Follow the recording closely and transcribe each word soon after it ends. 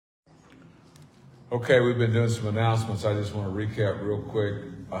Okay, we've been doing some announcements. I just want to recap real quick.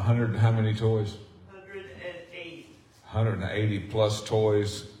 100 and how many toys? 180. 180 plus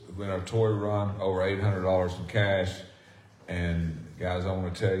toys. In our toy run, over $800 in cash. And guys, I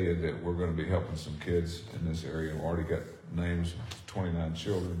want to tell you that we're going to be helping some kids in this area. We've already got names, 29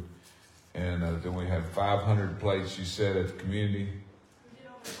 children. And then we have 500 plates, you said, at the community. We did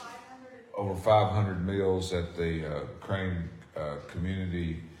over 500. Over 500 meals at the Crane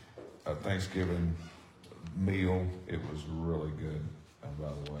Community Thanksgiving meal. It was really good, by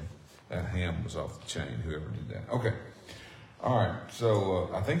the way. That ham was off the chain, whoever did that. Okay. All right. So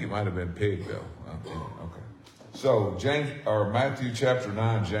I think it might have been pig, though. Okay. So Matthew chapter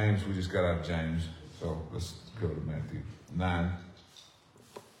 9, James. We just got out of James. So let's go to Matthew 9.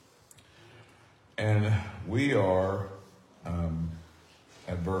 And we are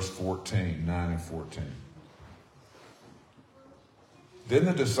at verse 14, 9 and 14. Then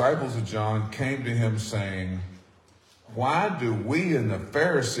the disciples of John came to him saying, "Why do we and the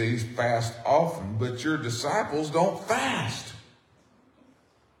Pharisees fast often, but your disciples don't fast?"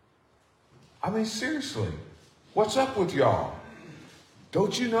 I mean, seriously, what's up with y'all?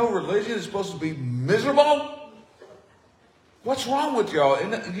 Don't you know religion is supposed to be miserable? What's wrong with y'all?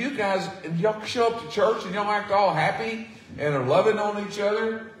 And you guys, and y'all show up to church and y'all act all happy and are loving on each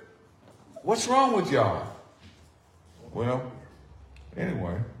other. What's wrong with y'all? Well,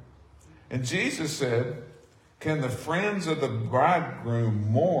 anyway, and Jesus said, "Can the friends of the bridegroom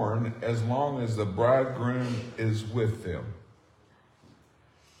mourn as long as the bridegroom is with them?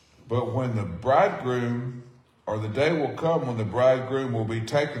 But when the bridegroom, or the day will come when the bridegroom will be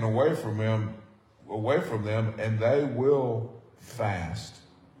taken away from them, and they will fast."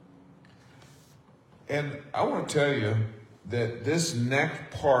 And I want to tell you that this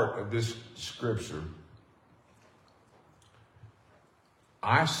next part of this scripture,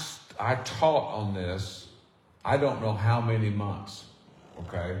 I taught on this, I don't know how many months,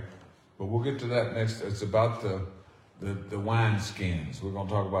 okay? But we'll get to that next. It's about the wine skins. We're going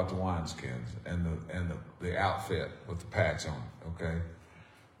to talk about the wine skins and the outfit with the patch on it, okay?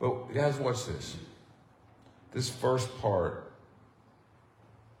 But guys, watch this. This first part,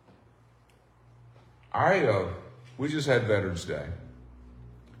 we just had Veterans Day.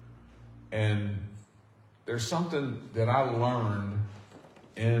 And there's something that I learned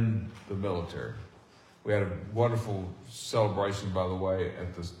in the military. We had a wonderful celebration, by the way,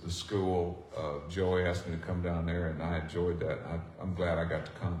 at the school. Joey asked me to come down there, and I enjoyed that. I'm glad I got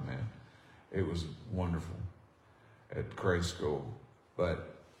to come, man. It was wonderful at Crane School.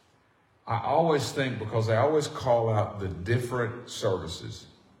 But I always think, because they always call out the different services,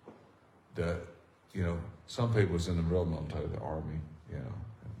 some people was in the real military, the Army,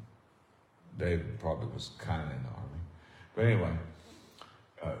 David probably was kind of in the Army. But anyway,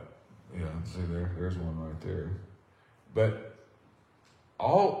 see there's one right there. But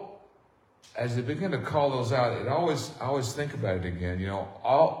as they begin to call those out, I always think about it again.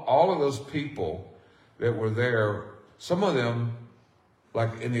 All of those people that were there, some of them,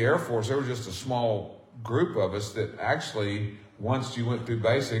 like in the Air Force, there was just a small group of us that actually, once you went through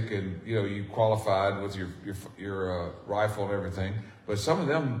basic and you qualified with your rifle and everything, but some of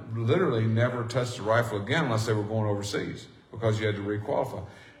them literally never touched a rifle again unless they were going overseas, because you had to requalify.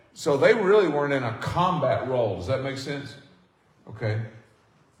 So they really weren't in a combat role. Does that make sense? Okay.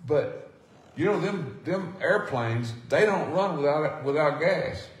 But them airplanes, they don't run without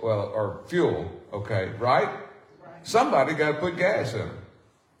gas, or fuel. Okay, right? Somebody got to put gas in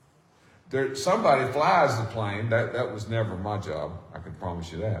them. Somebody flies the plane. That was never my job. I can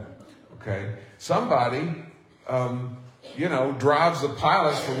promise you that. Okay. Somebody, drives the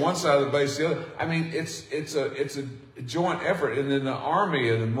pilots from one side of the base to the other. I mean, it's a joint effort. And then the Army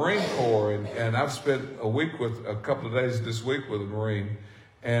and the Marine Corps, and I've spent a couple of days this week with a Marine,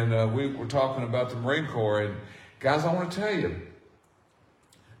 and we were talking about the Marine Corps. And guys, I want to tell you,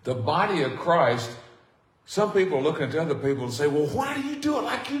 the body of Christ, some people are looking at the other people and say, "Well, why do you do it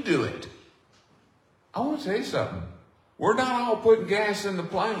like you do it?" I want to tell you something. We're not all putting gas in the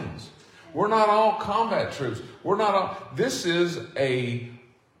planes. We're not all combat troops. This is a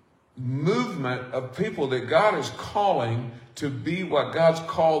movement of people that God is calling to be what God's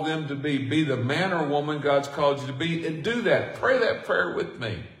called them to be. Be the man or woman God's called you to be, and do that. Pray that prayer with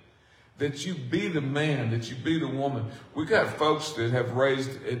me. That you be the man, that you be the woman. We got folks that have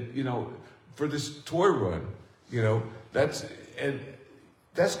raised, for this toy run,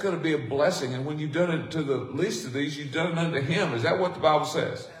 that's going to be a blessing. And when you've done it to the least of these, you've done it unto him. Is that what the Bible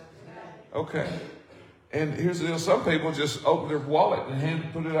says? Okay. And here's the deal. Some people just opened their wallet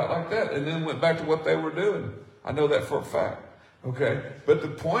and put it out like that, and then went back to what they were doing. I know that for a fact. Okay? But the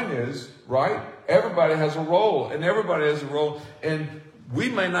point is, right? Everybody has a role, and everybody has a role, and we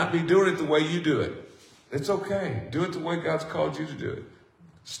may not be doing it the way you do it. It's okay. Do it the way God's called you to do it.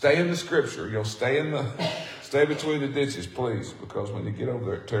 Stay in the scripture. Stay between the ditches, please, because when you get over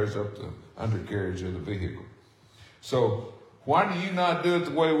there, it tears up the undercarriage of the vehicle. So, why do you not do it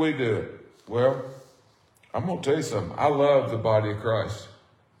the way we do it? Well, I'm going to tell you something. I love the body of Christ.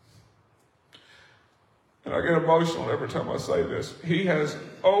 And I get emotional every time I say this. He has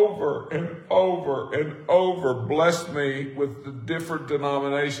over and over and over blessed me with the different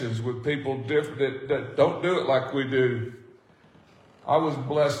denominations, with people different that don't do it like we do. I was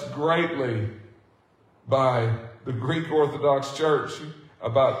blessed greatly by the Greek Orthodox Church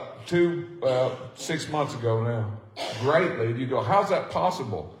about 6 months ago now. Greatly. You go, how's that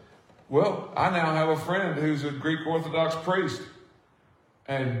possible? Well, I now have a friend who's a Greek Orthodox priest.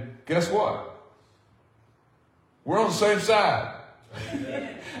 And guess what? We're on the same side.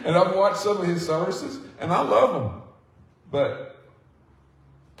 And I've watched some of his services, and I love them. But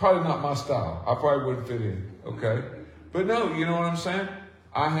probably not my style. I probably wouldn't fit in, okay? But no, you know what I'm saying?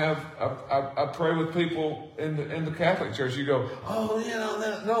 I pray with people in the Catholic Church. You go, oh,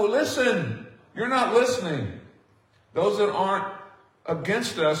 no, listen. You're not listening. Those that aren't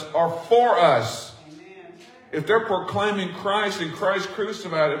against us are for us. Amen. If they're proclaiming Christ and Christ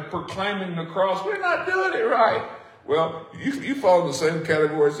crucified and proclaiming the cross, we're not doing it right. Well, you fall in the same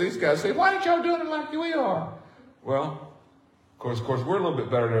category as these guys. Say, why aren't y'all doing it like we are? Well, of course, we're a little bit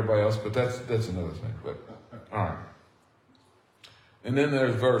better than everybody else, but that's another thing. But all right. And then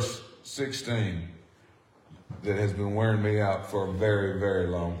there's verse 16 that has been wearing me out for a very, very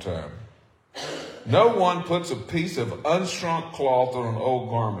long time. No one puts a piece of unshrunk cloth on an old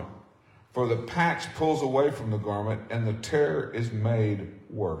garment, for the patch pulls away from the garment, and the tear is made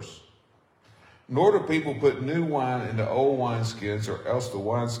worse. Nor do people put new wine into old wineskins, or else the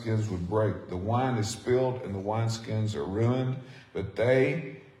wineskins would break. The wine is spilled, and the wineskins are ruined, but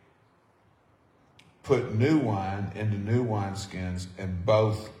they put new wine into new wineskins, and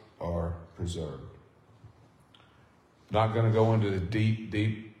both are preserved. Not going to go into the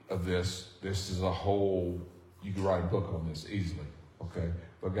deep of this. This is a whole, you can write a book on this easily, okay?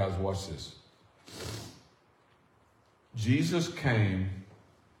 But guys, watch this. Jesus came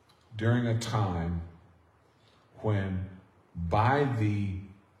during a time when, by the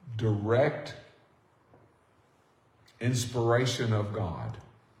direct inspiration of God,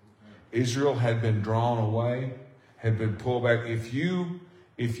 Israel had been drawn away, had been pulled back. If you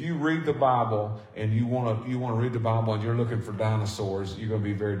read the Bible and you want to read the Bible and you're looking for dinosaurs, you're going to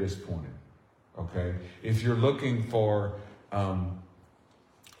be very disappointed. Okay? If you're looking for,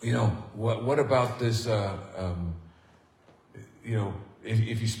 what about this,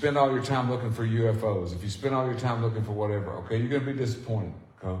 if you spend all your time looking for UFOs, if you spend all your time looking for whatever, okay, you're going to be disappointed.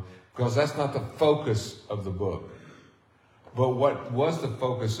 Okay? Because that's not the focus of the book. But what was the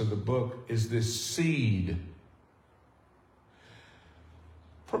focus of the book is this seed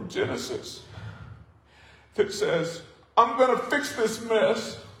from Genesis that says, I'm going to fix this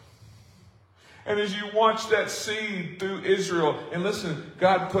mess. And as you watch that seed through Israel, and listen,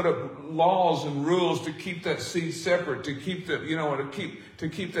 God put up laws and rules to keep that seed separate, to keep that, to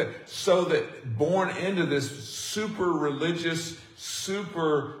keep that, so that born into this super religious,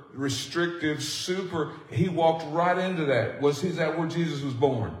 super restrictive, he walked right into that. Is that where Jesus was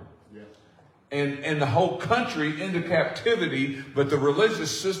born? Yes. And the whole country into captivity, but the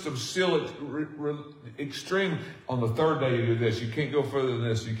religious system still extreme. On the third day you do this. You can't go further than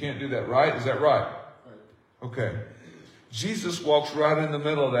this. You can't do that, right? Is that right? Right. Okay. Jesus walks right in the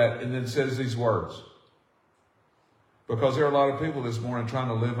middle of that and then says these words. Because there are a lot of people this morning trying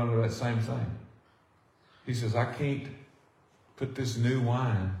to live under that same thing. He says, I can't put this new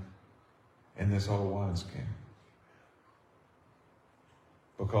wine in this old wineskin.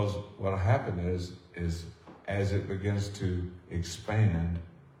 Because what will happen is as it begins to expand,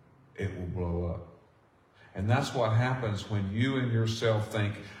 it will blow up. And that's what happens when you and yourself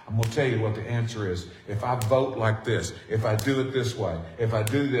think, I'm going to tell you what the answer is. If I vote like this, if I do it this way, if I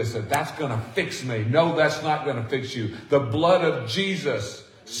do this, that's going to fix me. No, that's not going to fix you. The blood of Jesus,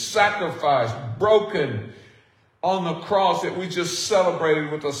 sacrificed, broken on the cross that we just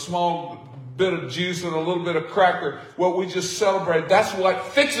celebrated with a small bit of juice and a little bit of cracker, what we just celebrated, that's what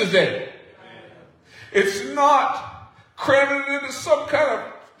fixes it. It's not credited into some kind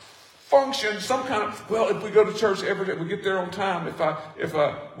of function, some kind of, if we go to church every day, we get there on time. And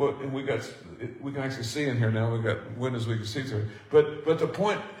we can actually see in here now, we've got windows we can see through. But the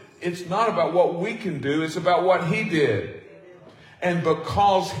point, it's not about what we can do, it's about what he did. And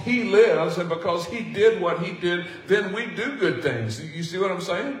because he lives and because he did what he did, then we do good things. You see what I'm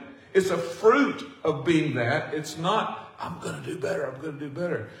saying? It's a fruit of being that. It's not, I'm going to do better, I'm going to do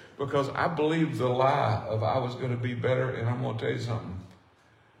better. Because I believed the lie of I was going to be better, and I'm going to tell you something.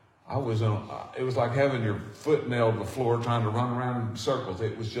 It was like having your foot nailed to the floor trying to run around in circles.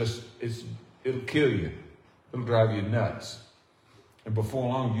 It'll kill you. It'll drive you nuts. And before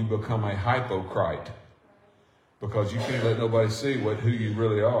long, you become a hypocrite. Because you can't let nobody see who you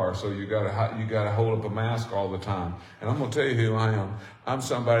really are, so you gotta hold up a mask all the time. And I'm gonna tell you who I am. I'm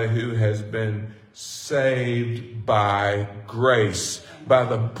somebody who has been saved by grace, by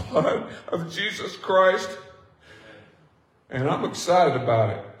the blood of Jesus Christ, and I'm excited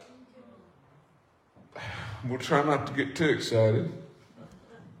about it. We'll try not to get too excited,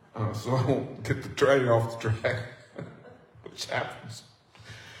 so I won't get the train off the track, which happens.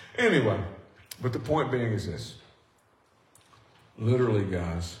 Anyway, but the point being is this. Literally,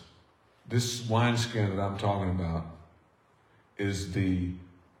 guys, this wineskin that I'm talking about is the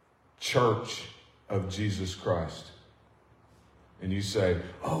church of Jesus Christ. And you say,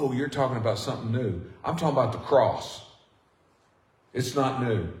 oh, you're talking about something new. I'm talking about the cross. It's not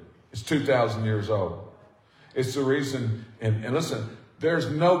new. It's 2,000 years old. It's the reason, and listen,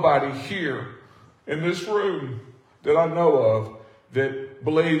 there's nobody here in this room that I know of that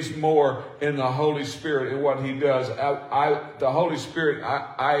believes more in the Holy Spirit and what he does. The Holy Spirit,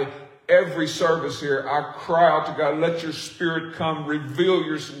 every service here, I cry out to God, let your Spirit come, reveal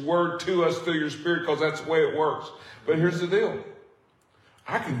your word to us through your Spirit, because that's the way it works. But here's the deal.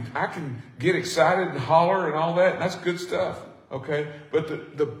 I can get excited and holler and all that, and that's good stuff. Okay? But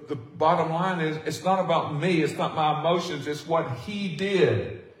the bottom line is, it's not about me, it's not my emotions, it's what he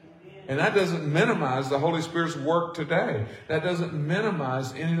did. And that doesn't minimize the Holy Spirit's work today. That doesn't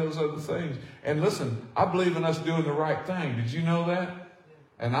minimize any of those other things. And listen, I believe in us doing the right thing. Did you know that?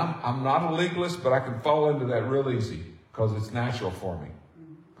 And I'm not a legalist, but I can fall into that real easy because it's natural for me.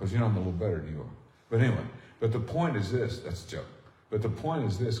 Because I'm a little better than you are. But anyway, but the point is this. That's a joke. But the point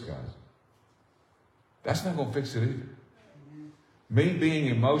is this, guys. That's not going to fix it either. Me being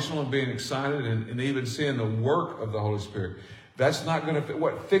emotional and being excited and even seeing the work of the Holy Spirit, that's not going to fit.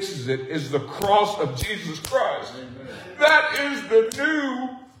 What fixes it is the cross of Jesus Christ. Amen. That is the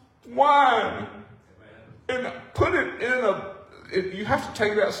new wine. And put it in you have to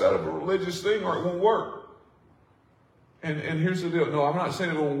take it outside of a religious thing or it won't work. And here's the deal. No, I'm not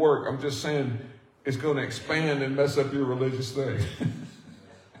saying it won't work. I'm just saying it's going to expand and mess up your religious thing.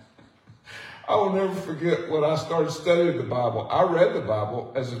 I will never forget when I started studying the Bible. I read the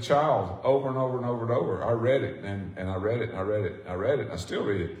Bible as a child over and over and over and over. I read it and I read it and I read it and I read it and I still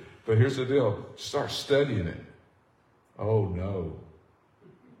read it. But here's the deal. Start studying it. Oh no.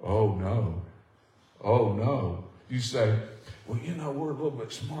 Oh no. Oh no. You say, well, we're a little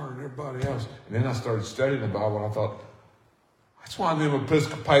bit smarter than everybody else. And then I started studying the Bible and I thought, that's why them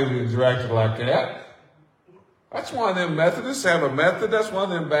Episcopalians are acting like that. That's why them Methodists have a method. That's why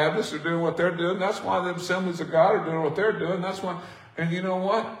them Baptists are doing what they're doing. That's why them Assemblies of God are doing what they're doing. That's why, and you know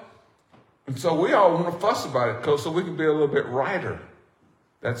what? And so we all want to fuss about it so we can be a little bit righter.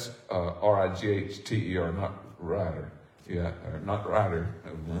 That's R-I-G-H-T-E-R, not righter. Yeah, not righter.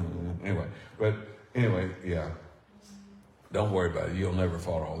 Anyway, yeah. Don't worry about it. You'll never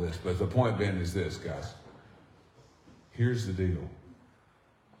follow all this. But the point being is this, guys. Here's the deal.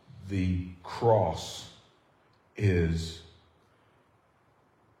 The cross is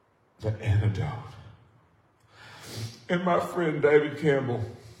the antidote. And my friend David Campbell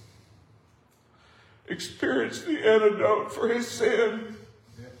experienced the antidote for his sin.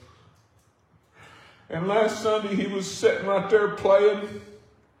 Yep. And last Sunday he was sitting right there playing,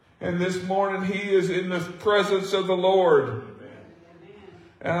 and this morning he is in the presence of the Lord. Amen.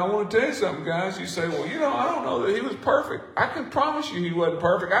 And I want to tell you something, guys. You say, well, I don't know that he was perfect. I can promise you he wasn't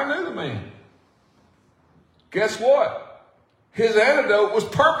perfect. I knew the man. Guess what? His antidote was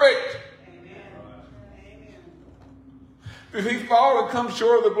perfect. Amen. Did he fall and come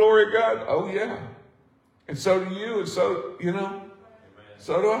short of the glory of God? Oh, yeah. And so do you, and so,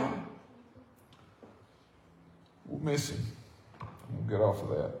 so do I. We'll miss him. We'll get off of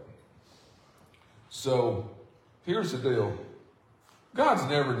that. So, here's the deal. God's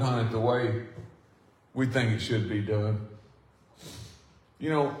never done it the way we think it should be done.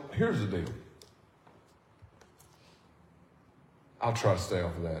 Here's the deal. I'll try to stay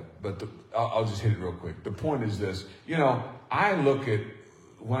off of that, but I'll just hit it real quick. The point is this. I look at,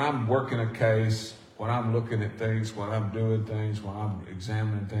 when I'm working a case, when I'm looking at things, when I'm doing things, when I'm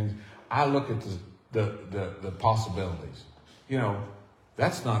examining things, I look at the possibilities.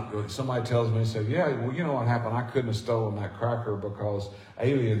 That's not good. Somebody tells me, say, yeah, well, you know what happened? I couldn't have stolen that cracker because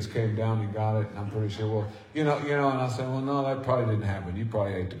aliens came down and got it. And I'm pretty sure, well, you know, and I say, well, no, that probably didn't happen. You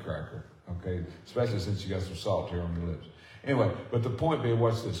probably ate the cracker, okay? Especially since you got some salt here on your lips. Anyway, but the point being,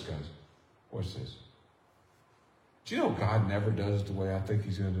 watch this, guys. Watch this. Do you know God never does it the way I think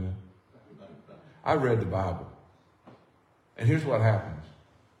he's going to do it? I read the Bible. And here's what happens.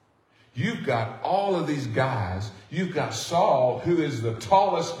 You've got all of these guys. You've got Saul, who is the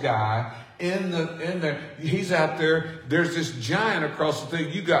tallest guy in there. He's out there. There's this giant across the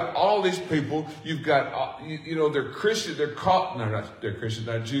thing. You've got all these people. You've got, they're Christian. They're called, no, they're Christian,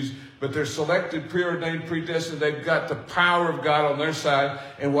 not Jews, but they're selected, preordained, predestined. They've got the power of God on their side.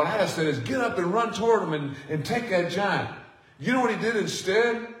 And what I said is, get up and run toward them and take that giant. You know what he did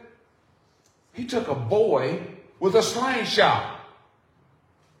instead? He took a boy with a slingshot.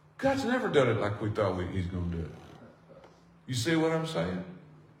 God's never done it like we thought he's going to do it. You see what I'm saying?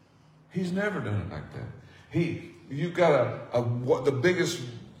 He's never done it like that. You've got the biggest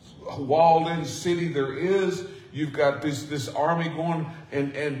walled-in city there is. You've got this army going,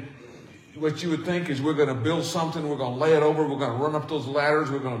 and what you would think is we're going to build something, we're going to lay it over, we're going to run up those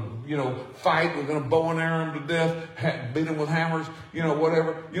ladders, we're going to, fight, we're going to bow and arrow them to death, beat them with hammers,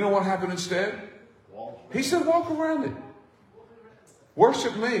 whatever. You know what happened instead? He said, walk around it.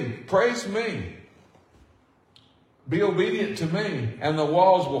 Worship me. Praise me. Be obedient to me, and the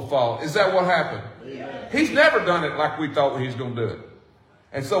walls will fall. Is that what happened? Yeah. He's never done it like we thought he was going to do it.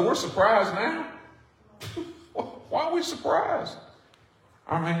 And so we're surprised now. Why are we surprised?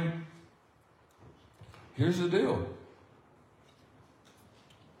 I mean, here's the deal.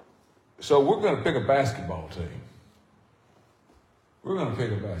 So we're going to pick a basketball team. We're going to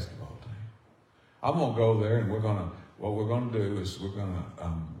pick a basketball team. I'm going to go there, and what we're going to do is we're going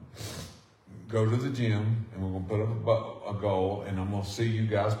to go to the gym, and we're going to put up a goal, and I'm going to see you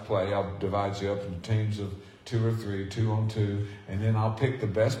guys play. I'll divide you up into teams of 2 or 3, 2 on 2, and then I'll pick the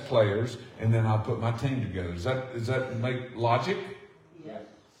best players, and then I'll put my team together. Does that make logic? Yes.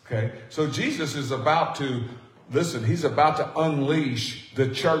 Okay. So Jesus is about to, he's about to unleash the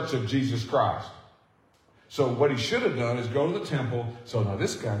church of Jesus Christ. So what he should have done is go to the temple. So now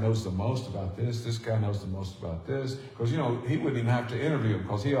this guy knows the most about this. This guy knows the most about this. Because, he wouldn't even have to interview him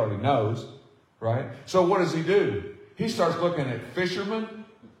because he already knows, right? So what does he do? He starts looking at fishermen,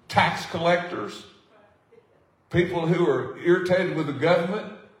 tax collectors, people who are irritated with the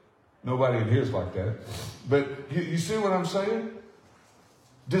government. Nobody in here is like that. But you see what I'm saying?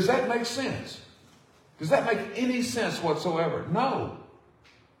 Does that make sense? Does that make any sense whatsoever? No.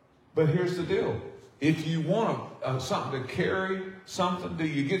 But here's the deal. If you want something to carry something, do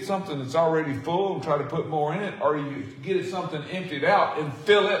you get something that's already full and try to put more in it? Or you get it something emptied out and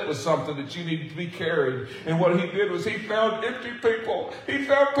fill it with something that you need to be carried? And what he did was he found empty people. He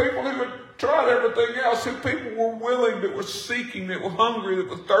found people who had tried everything else, who people were willing, that were seeking, that were hungry, that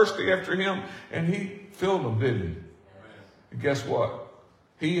were thirsty after him. And he filled them, didn't he? And guess what?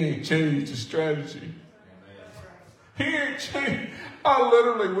 He ain't changed his strategy. He ain't changed. I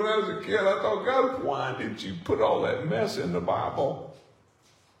literally, when I was a kid, I thought, God, why did you put all that mess in the Bible?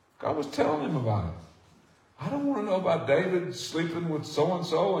 God was telling him about it. I don't want to know about David sleeping with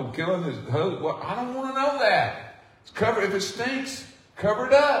so-and-so and killing his husband. Well, I don't want to know that. It's covered. If it stinks, cover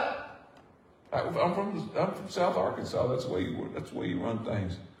it up. I'm from South Arkansas. That's the way you run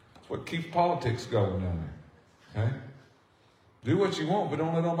things. That's what keeps politics going down there. Okay? Do what you want, but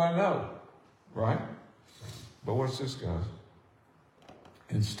don't let nobody know. Right? But what's this, guys?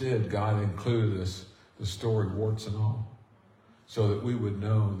 Instead, God included us, the story, warts and all, so that we would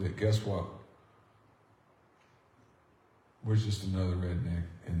know that, guess what? We're just another redneck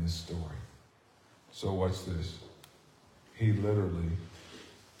in this story. So what's this? He literally,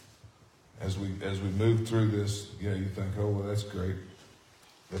 as we move through this, you think, oh, well, that's great.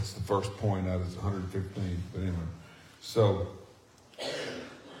 That's the first point out of 115. But anyway, so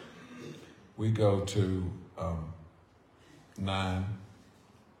we go to 9.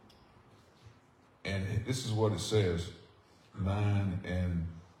 And this is what it says, 9 and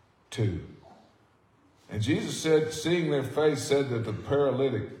 2. And Jesus said, seeing their faith, said to the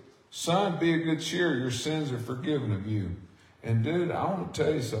paralytic, son, be of good cheer, your sins are forgiven of you. And dude, I want to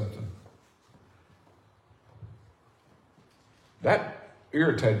tell you something. That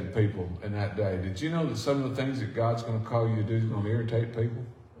irritated people in that day. Did you know that some of the things that God's going to call you to do is going to irritate people?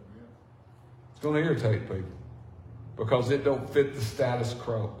 It's going to irritate people because it don't fit the status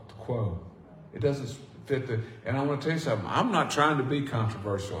quo. It doesn't fit and I want to tell you something. I'm not trying to be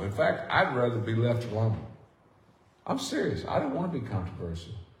controversial. In fact, I'd rather be left alone. I'm serious. I don't want to be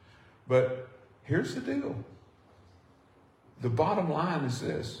controversial. But here's the deal. the bottom line is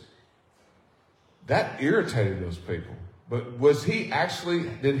this. That irritated those people. But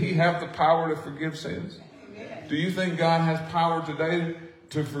did he have the power to forgive sins? Amen. Do you think God has power today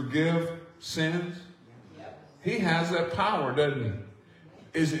to forgive sins? Yep. He has that power, doesn't he?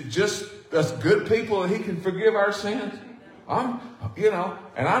 Is it just us good people that he can forgive our sins?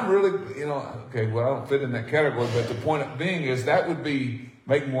 And I'm really, okay, well, I don't fit in that category, but the point being is that would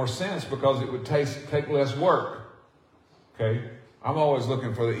make more sense because it would take less work. Okay? I'm always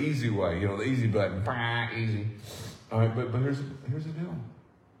looking for the easy way, the easy button. Easy. All right, but here's the deal.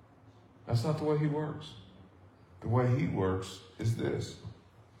 That's not the way he works. The way he works is this.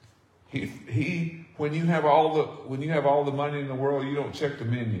 When you have all the money in the world, you don't check the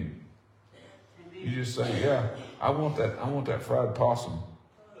menu. You just say, yeah, I want that fried possum.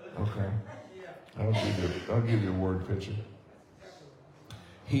 Okay. I'll give you a word picture.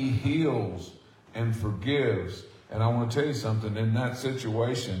 He heals and forgives. And I want to tell you something. In that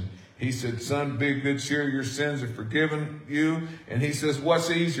situation, he said, son, be of good cheer. Your sins are forgiven you. And he says,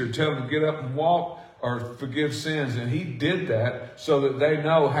 what's easier? Tell them to get up and walk or forgive sins. And he did that so that they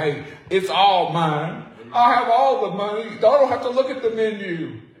know, hey, it's all mine. I have all the money. I don't have to look at the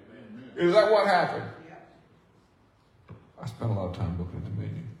menu. Is that what happened? I spent a lot of time looking at the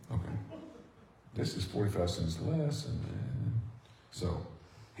menu. Okay. This is 45 cents less. And so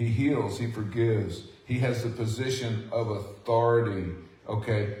he heals. He forgives. He has the position of authority.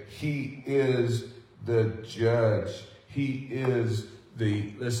 Okay. He is the judge. He is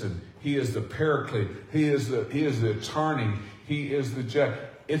he is the paraclete. He is the attorney. He is the judge.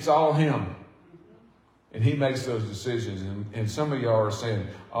 It's all him. And he makes those decisions. And some of y'all are saying,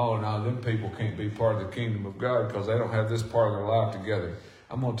 oh, no, them people can't be part of the kingdom of God because they don't have this part of their life together.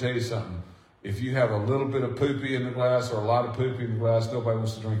 I'm going to tell you something. If you have a little bit of poopy in the glass or a lot of poopy in the glass, nobody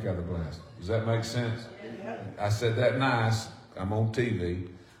wants to drink out of the glass. Does that make sense? I said that nice. I'm on TV.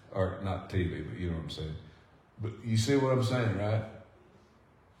 Or not TV, but you know what I'm saying. But you see what I'm saying, right?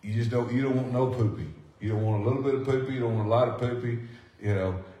 You don't want no poopy. You don't want a little bit of poopy. You don't want a lot of poopy.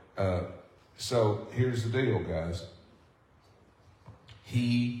 So here's the deal, guys.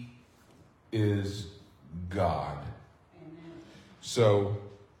 He is God. Amen. So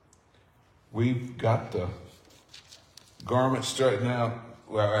we've got the garment straightened out.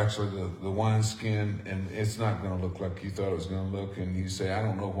 Well, actually, the wineskin, and it's not going to look like you thought it was going to look. And you say, I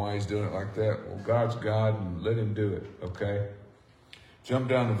don't know why he's doing it like that. Well, God's God, and let him do it, okay? Jump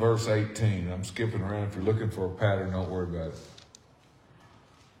down to verse 18. I'm skipping around. If you're looking for a pattern, don't worry about it.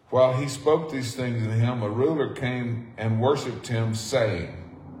 While he spoke these things to him, a ruler came and worshipped him, saying,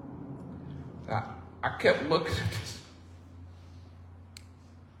 now, I kept looking at this.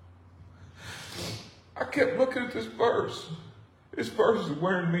 I kept looking at this verse. This verse is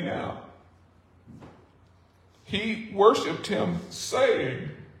wearing me out. He worshipped him, saying,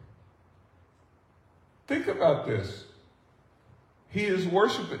 think about this. He is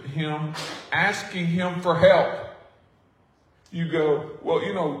worshiping him, asking him for help. You go,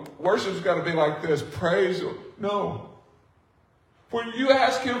 well, worship's got to be like this. Praise. No. When you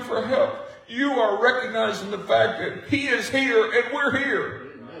ask him for help, you are recognizing the fact that he is here and we're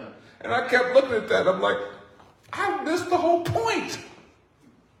here. Amen. And I kept looking at that. I'm like, I missed the whole point.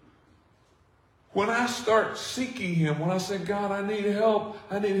 When I start seeking him, when I say, God, I need help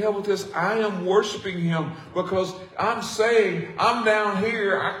with this, I am worshiping him because I'm saying, I'm down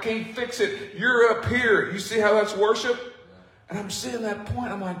here, I can't fix it, you're up here. You see how that's worship? And I'm seeing that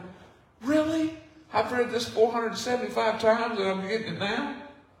point. I'm like, really? I've read this 475 times and I'm getting it now?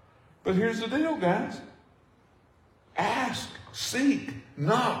 But here's the deal, guys. Ask, seek,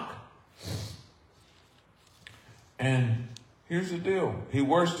 knock. And here's the deal. He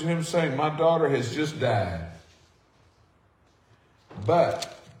worshipped him saying, my daughter has just died.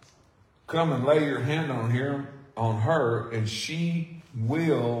 But come and lay your hand on her, and she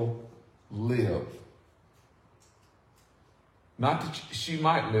will live. Not that she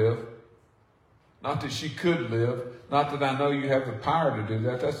might live. Not that she could live. Not that I know you have the power to do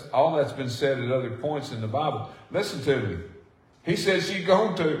that. That's all that's been said at other points in the Bible. Listen to me. He said she's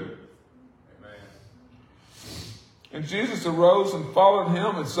going to. Amen. And Jesus arose and followed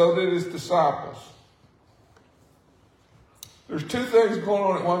him, and so did his disciples. There's two things going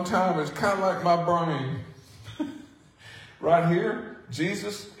on at one time. It's kind of like my brain. Right here,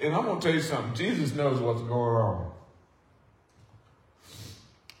 Jesus, and I'm going to tell you something. Jesus knows what's going on.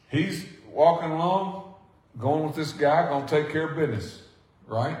 He's walking along, going with this guy, going to take care of business,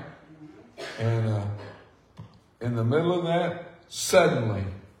 right? And in the middle of that, suddenly,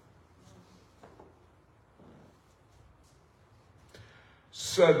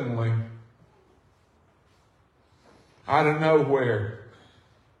 out of nowhere,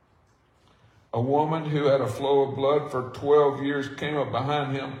 a woman who had a flow of blood for 12 years came up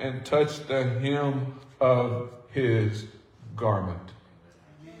behind him and touched the hem of his garment.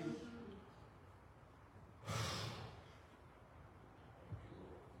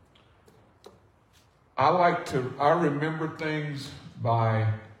 I remember things by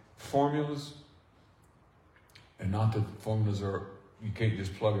formulas, and not that formulas are, you can't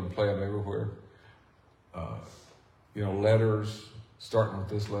just plug and play them everywhere. Letters, starting with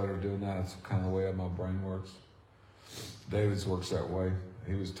this letter, doing that, it's kind of the way my brain works. David's works that way.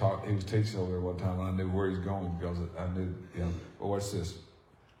 He was teaching over there one time, and I knew where he's going because I knew, but what's this?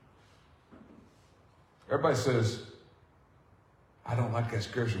 Everybody says, I don't like that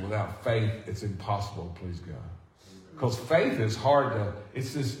scripture. Without faith, it's impossible to please God. Because faith is hard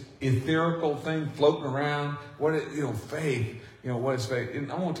it's this ethereal thing floating around. Faith, what is faith?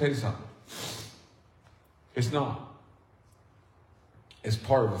 And I want to tell you something. It's not. It's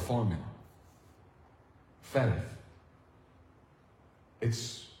part of a formula. Faith.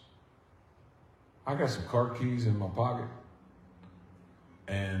 I got some car keys in my pocket,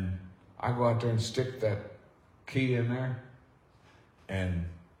 and I go out there and stick that key in there and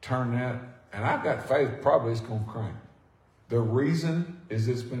turn that, and I've got faith probably it's going to crank. The reason is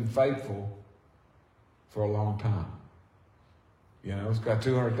it's been faithful for a long time. It's got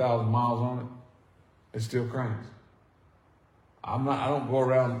 200,000 miles on it. It still cranks. I don't go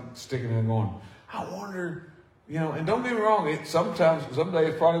around sticking it and going, I wonder, and don't get me wrong, someday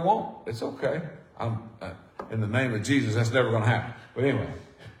it probably won't. It's okay. In the name of Jesus, that's never going to happen. But anyway,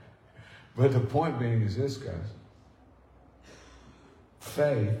 but the point being is this, guys.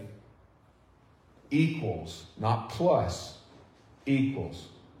 Faith equals, not plus, equals.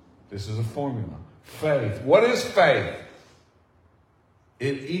 This is a formula. Faith. What is faith?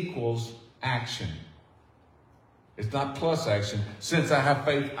 It equals action. It's not plus action. Since I have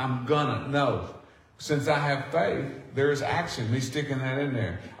faith, I'm gonna. No. Since I have faith, there's action. Me sticking that in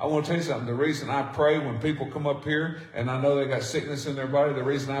there. I want to tell you something. The reason I pray when people come up here and I know they got sickness in their body, the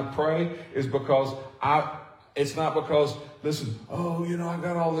reason I pray is because it's not because, listen, I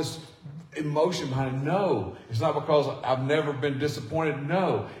got all this emotion behind it. No. It's not because I've never been disappointed.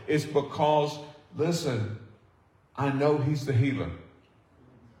 No. It's because, listen, I know He's the healer.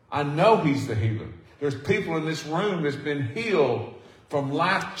 I know He's the healer. There's people in this room that's been healed from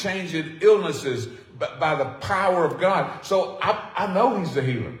life-changing illnesses by the power of God. So I know He's the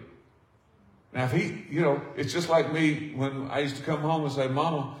healer. Now, if He, it's just like me when I used to come home and say,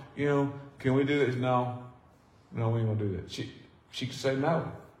 Mama, can we do this? No, we ain't going to do that. She could say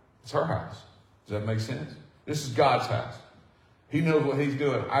no. It's her house. Does that make sense? This is God's house. He knows what He's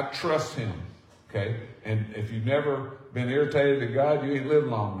doing. I trust Him. Okay? And if you've never been irritated at God, you ain't lived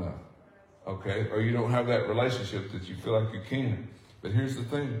long enough. Okay? Or you don't have that relationship that you feel like you can. But here's the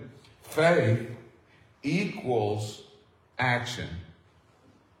thing. Faith equals action.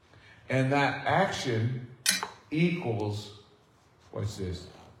 And that action equals, what's this?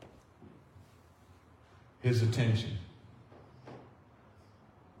 His attention.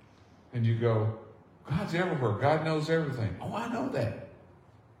 And you go, God's everywhere. God knows everything. Oh, I know that.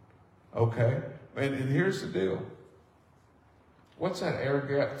 Okay? And here's the deal. What's that air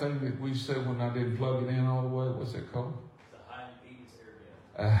gap thing that we said when I didn't plug it in all the way? What's it called? The high impedance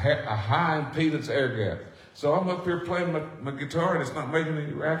air gap. A high impedance air gap. So I'm up here playing my guitar and it's not making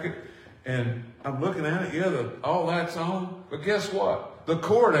any racket. And I'm looking at it. All that's on. But guess what? The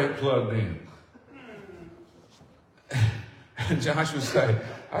cord ain't plugged in. And Josh would say,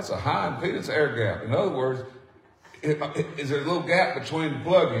 that's a high impedance air gap. In other words, is there a little gap between the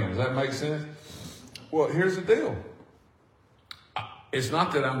plug-ins? Does that make sense? Well, here's the deal. It's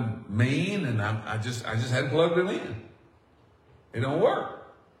not that I'm mean and I just hadn't plugged it in. It don't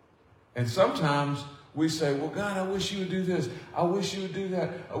work. And sometimes we say, well, God, I wish you would do this. I wish you would do that.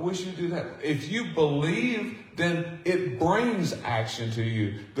 I wish you would do that. If you believe, then it brings action to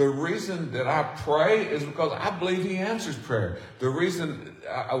you. The reason that I pray is because I believe He answers prayer. The reason,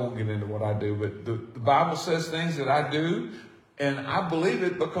 I won't get into what I do, but the Bible says things that I do, and I believe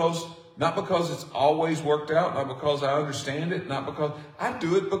it not because it's always worked out, not because I understand it, not because I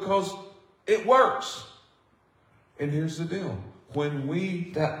do it because it works. And here's the deal. When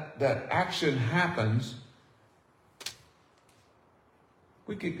that action happens,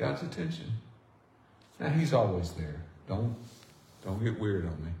 we get God's attention. Now He's always there. Don't get weird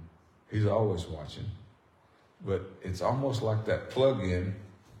on me. He's always watching. But it's almost like that plug-in,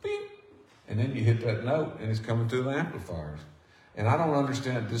 beep, and then you hit that note and it's coming through the amplifiers. And I don't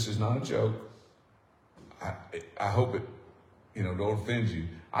understand. This is not a joke. I hope it, don't offend you.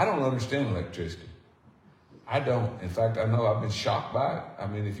 I don't understand electricity. I don't. In fact, I know I've been shocked by it. I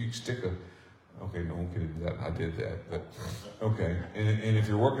mean, if you stick okay, no one can do that. I did that, but okay. And if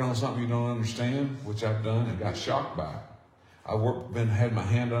you're working on something you don't understand, which I've done and got shocked by it. Had my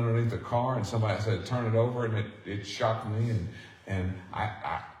hand underneath the car and somebody said, turn it over, and it shocked me. And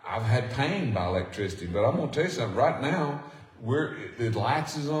I've had pain by electricity, but I'm going to tell you something. Right now, the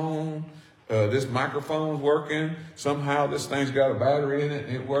lights is on, this microphone's working. Somehow this thing's got a battery in it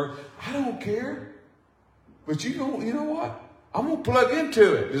and it works. I don't care. But you know what? I'm going to plug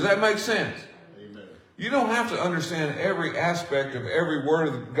into it. Does that make sense? Amen. You don't have to understand every aspect of every word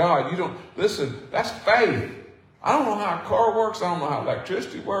of God. Listen, that's faith. I don't know how a car works. I don't know how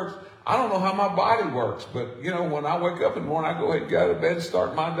electricity works. I don't know how my body works. But, when I wake up in the morning, I go ahead and get out of bed and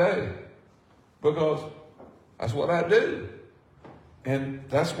start my day. Because that's what I do. And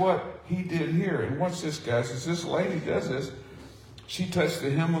that's what he did here. And watch this, guys. As this lady does this, she touched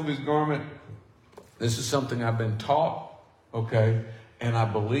the hem of his garment. This is something I've been taught, okay? And I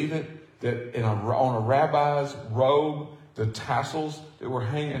believe it, that on a rabbi's robe, the tassels that were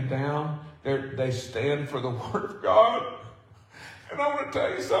hanging down, they stand for the Word of God. And I want to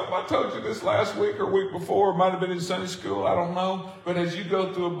tell you something. I told you this last week or week before. It might have been in Sunday school. I don't know. But as you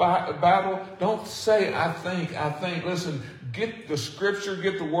go through a battle, don't say, I think. Listen, get the Scripture,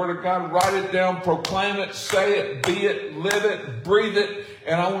 get the Word of God, write it down, proclaim it, say it, be it, live it, breathe it.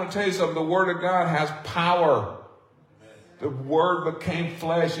 And I want to tell you something. The Word of God has power. The Word became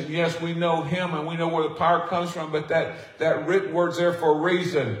flesh. And yes, we know Him and we know where the power comes from. But that written Word's there for a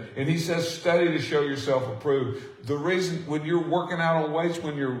reason. And He says, study to show yourself approved. The reason when you're working out on weights,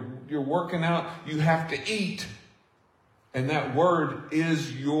 when you're working out, you have to eat. And that Word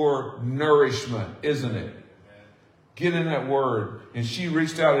is your nourishment, isn't it? Get in that Word. And she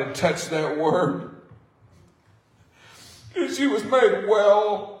reached out and touched that Word. And she was made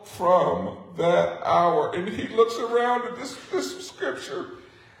well from that hour. And he looks around at this scripture.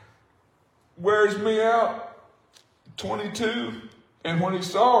 Wears me out. 22. And when he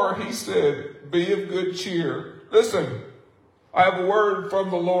saw her, he said, be of good cheer. Listen, I have a word from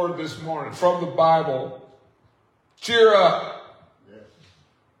the Lord this morning, from the Bible. Cheer up. Yes.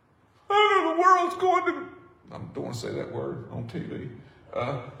 I don't know, the world's going to... I don't want to say that word on TV.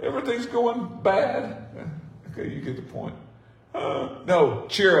 Everything's going bad. Okay, you get the point. No,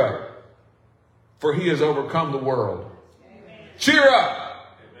 cheer up. For he has overcome the world. Amen. Cheer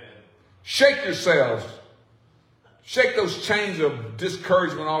up. Amen. Shake yourselves. Shake those chains of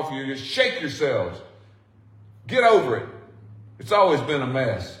discouragement off you. Just shake yourselves. Get over it. It's always been a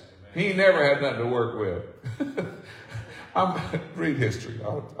mess. He ain't never had nothing to work with. Read history.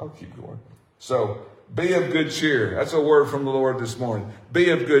 I'll keep going. So, be of good cheer. That's a word from the Lord this morning. Be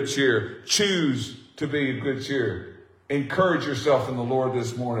of good cheer. Choose to be of good cheer. Encourage yourself in the Lord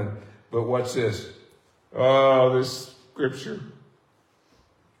this morning. But what's this? Oh, this scripture.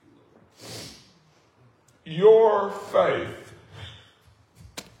 Your faith.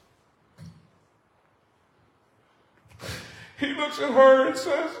 He looks at her and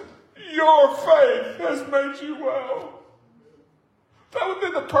says, your faith has made you well. That would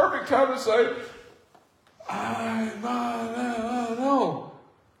be the perfect time to say, no.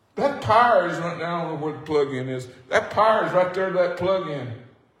 That power is right down. I don't know where the plug-in is. That power is right there, that plug-in.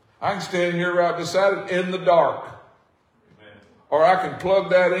 I can stand here right beside it in the dark. Amen. Or I can plug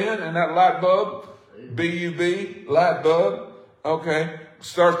that in and that light bulb, B-U-B, light bulb, okay,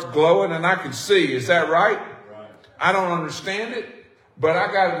 starts glowing and I can see. Is that right? Right. I don't understand it, but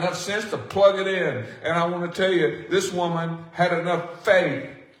I got enough sense to plug it in. And I want to tell you, this woman had enough faith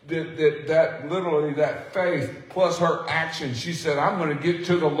that literally that faith plus her action. She said, I'm going to get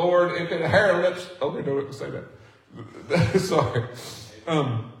to the Lord and the hair lips. Okay, don't say that. Sorry.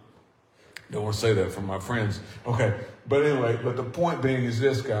 Don't want to say that for my friends. Okay. But anyway, but the point being is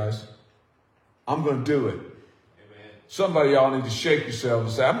this, guys. I'm going to do it. Amen. Somebody y'all need to shake yourselves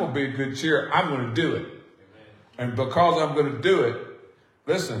and say, I'm going to be a good cheer. I'm going to do it. Amen. And because I'm going to do it,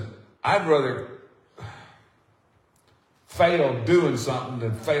 listen, I'd rather fail doing something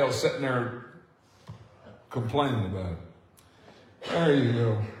than fail sitting there complaining about it. There you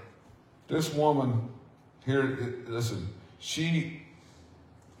go. This woman here, listen,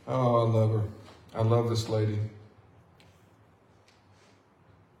 I love her. I love this lady.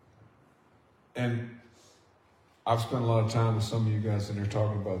 And I've spent a lot of time with some of you guys in here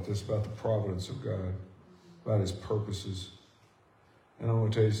talking about this, about the providence of God, about his purposes. And I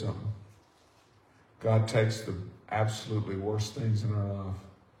want to tell you something. God takes the absolutely worst things in our life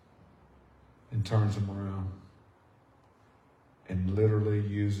and turns them around and literally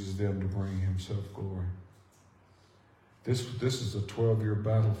uses them to bring himself glory. This is a 12-year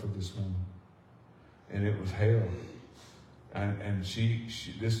battle for this woman. and it was hell. And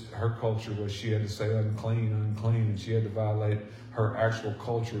her culture was she had to say unclean, unclean, and she had to violate her actual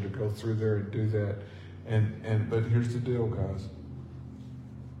culture to go through there and do that. But here's the deal, guys.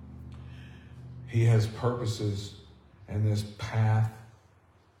 He has purposes and this path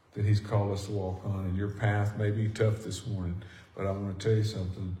that he's called us to walk on. And your path may be tough this morning, but I want to tell you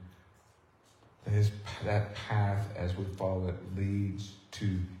something. That path, as we follow it, leads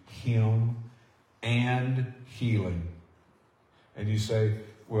to him and healing. And you say,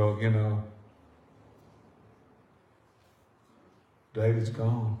 well, David's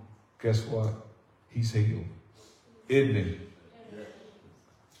gone. Guess what? He's healed. Isn't he?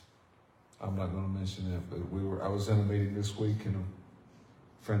 I'm not going to mention that, but I was in a meeting this week, and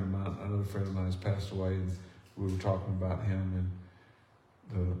another friend of mine has passed away, and we were talking about him,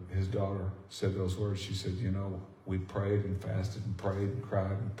 and his daughter said those words. She said, we prayed and fasted and prayed and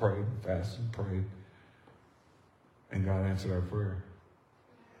cried and prayed and fasted and prayed, and God answered our prayer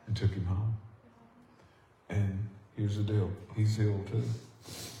and took him home. And here's the deal. He's healed too.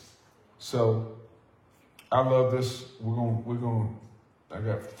 So I love this. I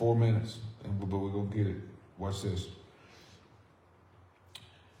got 4 minutes, but we're going to get it. Watch this.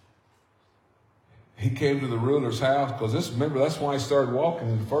 He came to the ruler's house because remember, that's why he started walking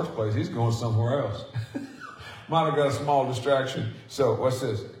in the first place. He's going somewhere else. Might have got a small distraction. So what's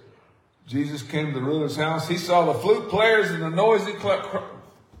this? Jesus came to the ruler's house. He saw the flute players and the noisy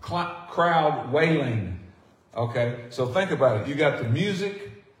crowd wailing. Okay, so think about it. You got the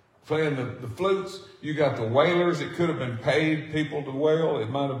music playing the flutes. You got the wailers. It could have been paid people to wail.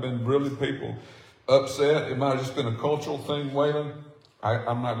 It might have been really people upset. It might have just been a cultural thing, wailing.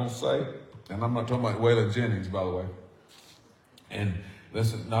 I'm not going to say. And I'm not talking about Waylon Jennings, by the way. And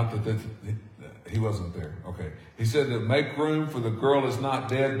listen, not that he wasn't there. Okay. He said to make room for the girl is not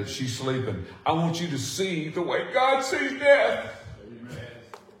dead, but she's sleeping. I want you to see the way God sees death.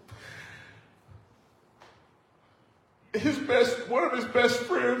 One of his best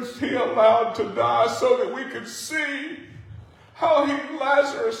friends, he allowed to die so that we could see how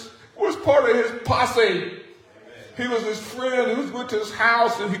Lazarus was part of his posse. He was his friend who went to his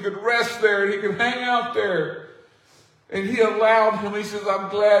house, and he could rest there and he could hang out there. And he allowed him. He says, I'm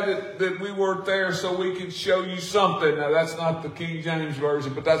glad that we weren't there so we could show you something. Now, that's not the King James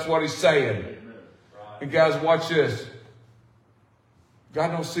Version, but that's what he's saying. And guys, watch this.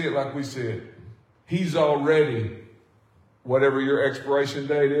 God don't see it like we see it. He's already, whatever your expiration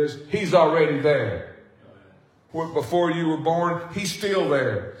date is, he's already there. Before you were born, he's still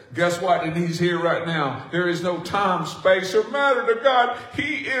there. Guess what? And he's here right now. There is no time, space, or matter to God.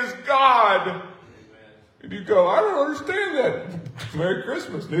 He is God. Amen. And you go, I don't understand that. Merry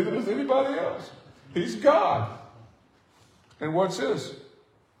Christmas. Neither does anybody else. He's God. And what's this?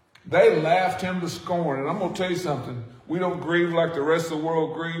 They laughed him to scorn. And I'm going to tell you something. We don't grieve like the rest of the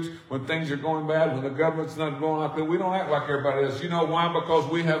world grieves when things are going bad, when the government's not going like that. We don't act like everybody else. You know why? Because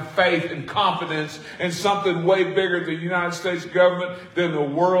we have faith and confidence in something way bigger than the United States government, than the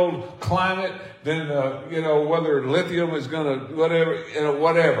world climate, than, whether lithium is going to,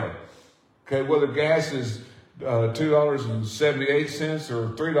 whatever. Okay, whether gas is $2.78 or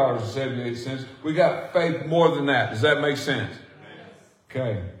 $3.78. We got faith more than that. Does that make sense?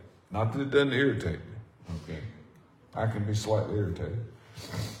 Okay. Not that it doesn't irritate me. Okay. I can be slightly irritated.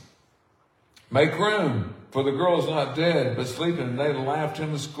 Make room, for the girl is not dead, but sleeping. And they laughed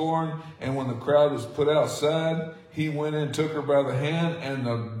him to scorn. And when the crowd was put outside, he went in, took her by the hand, and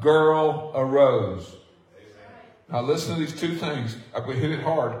the girl arose. Now listen to these two things. I will hit it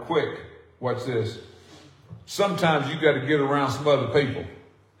hard, quick. Watch this. Sometimes you got to get around some other people.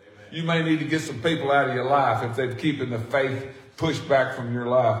 You may need to get some people out of your life if they're keeping the faith pushed back from your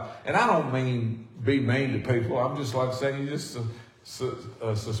life. And I don't mean be mean to people. I'm just like saying you're just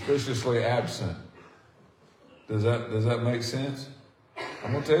suspiciously absent. Does that make sense?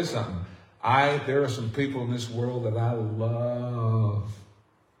 I'm going to tell you something. There are some people in this world that I love.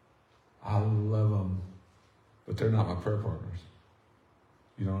 I love them. But they're not my prayer partners.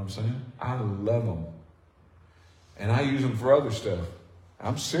 You know what I'm saying? I love them. And I use them for other stuff.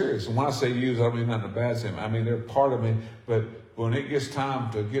 I'm serious. And when I say use, I don't mean nothing bad to them. I mean, they're part of me. But when it gets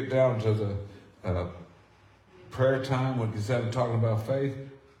time to get down to the prayer time, when it's time talking about faith,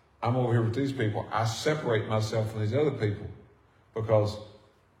 I'm over here with these people. I separate myself from these other people because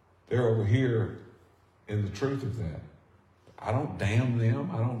they're over here in the truth of that. I don't damn them.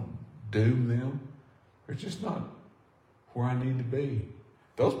 I don't doom them. They're just not where I need to be.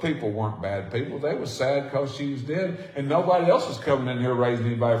 Those people weren't bad people. They were sad because she was dead, and nobody else was coming in here raising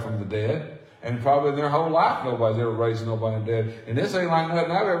anybody from the dead. And probably in their whole life, nobody's ever raised nobody dead. And this ain't like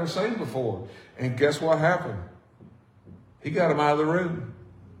nothing I've ever seen before. And guess what happened? He got him out of the room.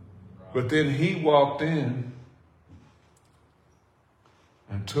 But then he walked in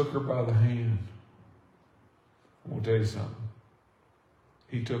and took her by the hand. I'm going to tell you something.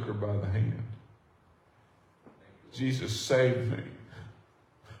 He took her by the hand. Jesus saved me.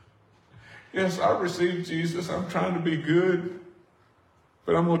 Yes, I received Jesus. I'm trying to be good.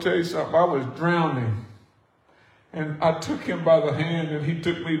 But I'm going to tell you something. I was drowning. And I took him by the hand, and he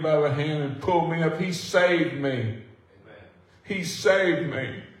took me by the hand and pulled me up. He saved me. Amen. He saved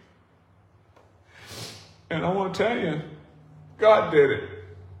me. And I want to tell you, God did it.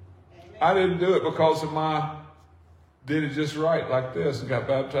 Amen. I didn't do it because of did it just right like this and got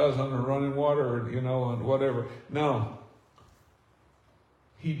baptized under running water or, and whatever. No.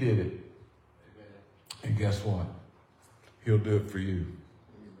 He did it. Amen. And guess what? He'll do it for you.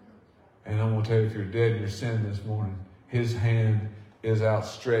 And I'm going to tell you, if you're dead in your sin this morning, his hand is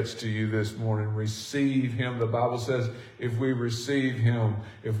outstretched to you this morning. Receive him. The Bible says if we receive him,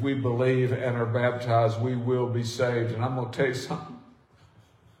 if we believe and are baptized, we will be saved. And I'm going to tell you something.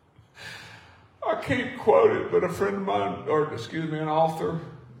 I can't quote it, but a friend of mine, an author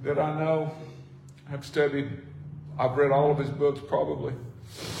that I know, I've read all of his books probably.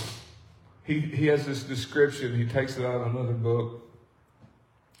 He has this description. He takes it out of another book.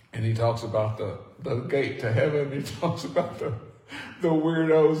 And he talks about the gate to heaven. He talks about the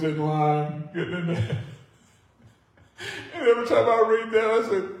weirdos in line getting in there. And every time I read that, I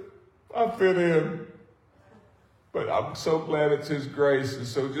said, I fit in. But I'm so glad it's his grace. And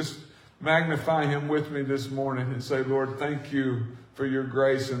so just magnify him with me this morning and say, Lord, thank you for your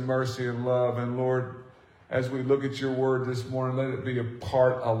grace and mercy and love. And Lord, as we look at your word this morning, let it be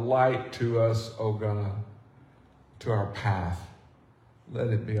a light to us, oh God, to our path. Let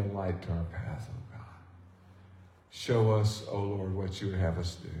it be a light to our path, oh God. Show us, oh Lord, what you would have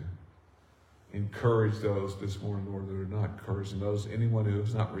us do. Encourage those this morning, Lord, that are not encouraged. And anyone who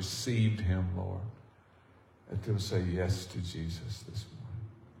has not received him, Lord, let them say yes to Jesus this morning.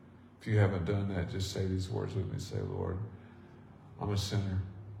 If you haven't done that, just say these words with me. Say, Lord, I'm a sinner.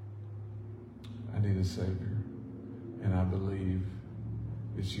 I need a Savior. And I believe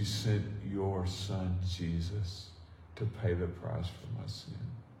that you sent your Son, Jesus, to pay the price for my sin.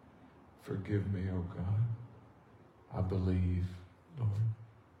 Forgive me, oh God. I believe, Lord,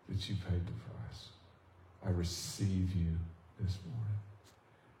 that you paid the price. I receive you this morning.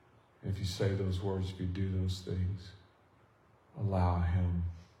 If you say those words, if you do those things, allow him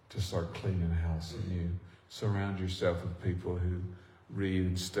to start cleaning house in you. Surround yourself with people who read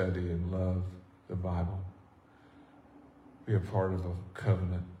and study and love the Bible. Be a part of a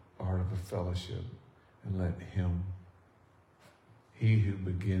covenant, part of a fellowship, and let him, he who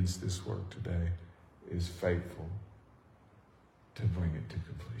begins this work today, is faithful to bring it to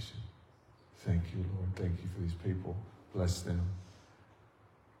completion. Thank you, Lord. Thank you for these people. Bless them.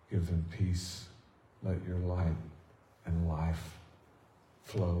 Give them peace. Let your light and life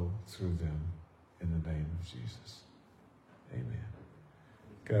flow through them in the name of Jesus. Amen.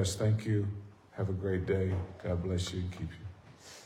 Guys, thank you. Have a great day. God bless you and keep you.